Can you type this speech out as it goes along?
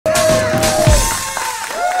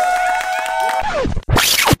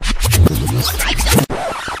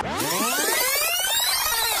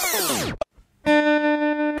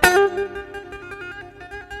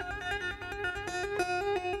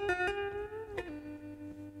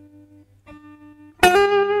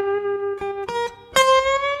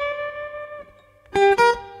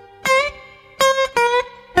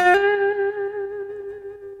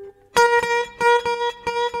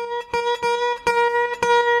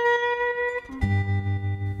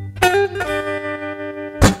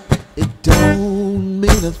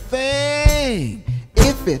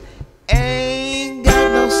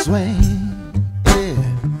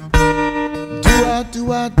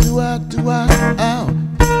Oh,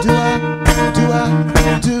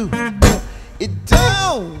 do. It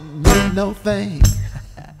don't mean no thing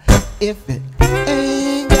if it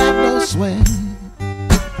ain't got no swing.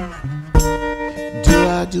 Do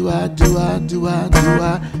I.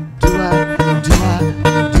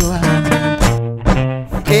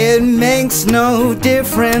 It makes no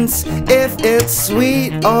difference if it's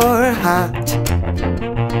sweet or hot.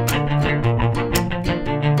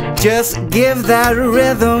 Just give that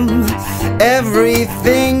rhythm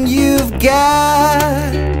everything you've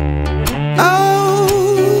got.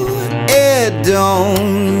 Oh, it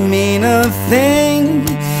don't mean a thing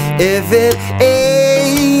if it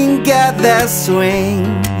ain't got that swing.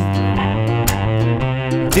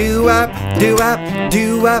 Do-wop, do-wop,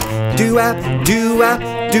 do-wop, do-wop, do-wop,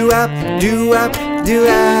 do-wop, do-wop,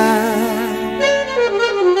 do-wop.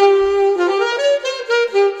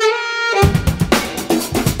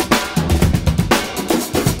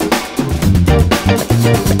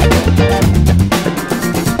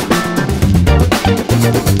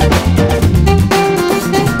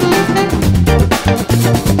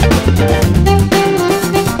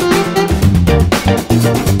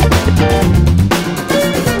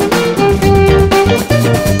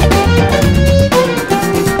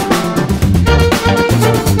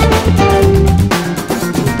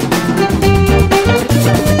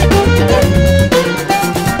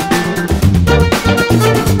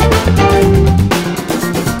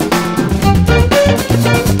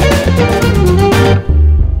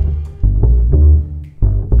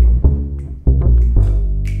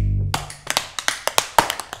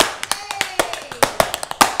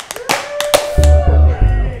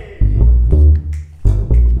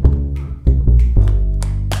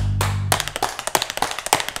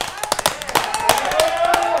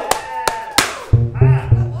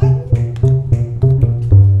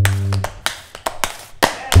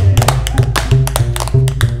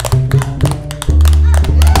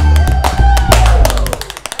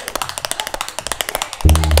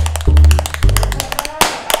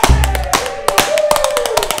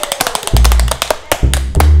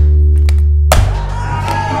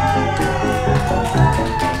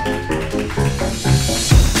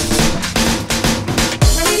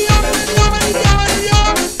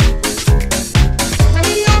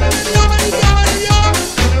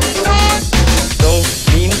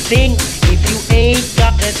 If you ain't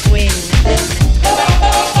got that swing,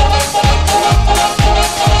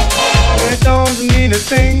 it don't mean a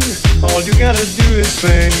thing. All you gotta do is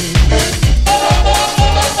sing.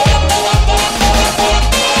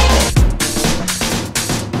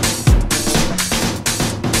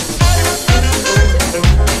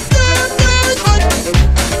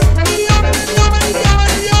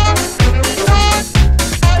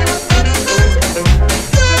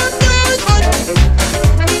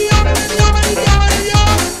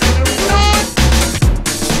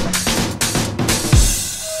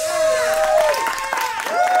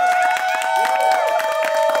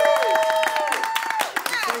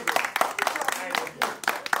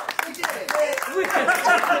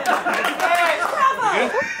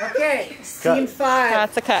 Okay, scene 5.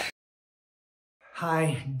 That's a cut.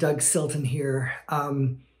 Hi, Doug Silton here.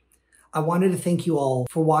 I wanted to thank you all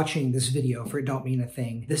for watching this video for It Don't Mean a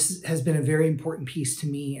Thing. This has been a very important piece to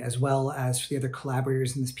me as well as for the other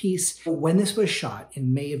collaborators in this piece. When this was shot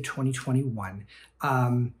in May of 2021,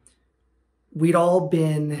 we'd all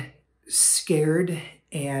been scared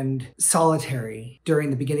and solitary during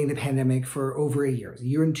the beginning of the pandemic for over a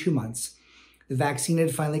year and 2 months. The vaccine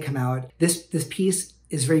had finally come out. This piece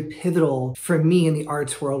is very pivotal for me in the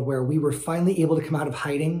arts world, where we were finally able to come out of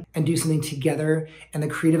hiding and do something together, and the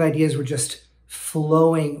creative ideas were just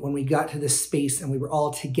flowing when we got to this space and we were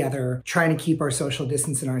all together trying to keep our social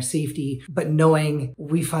distance and our safety, but knowing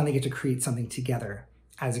we finally get to create something together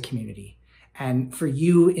as a community. And for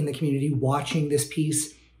you in the community watching this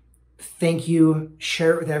piece, thank you.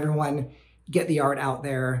 Share it with everyone. Get the art out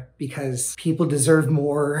there, because people deserve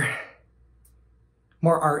more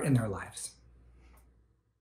art in their lives.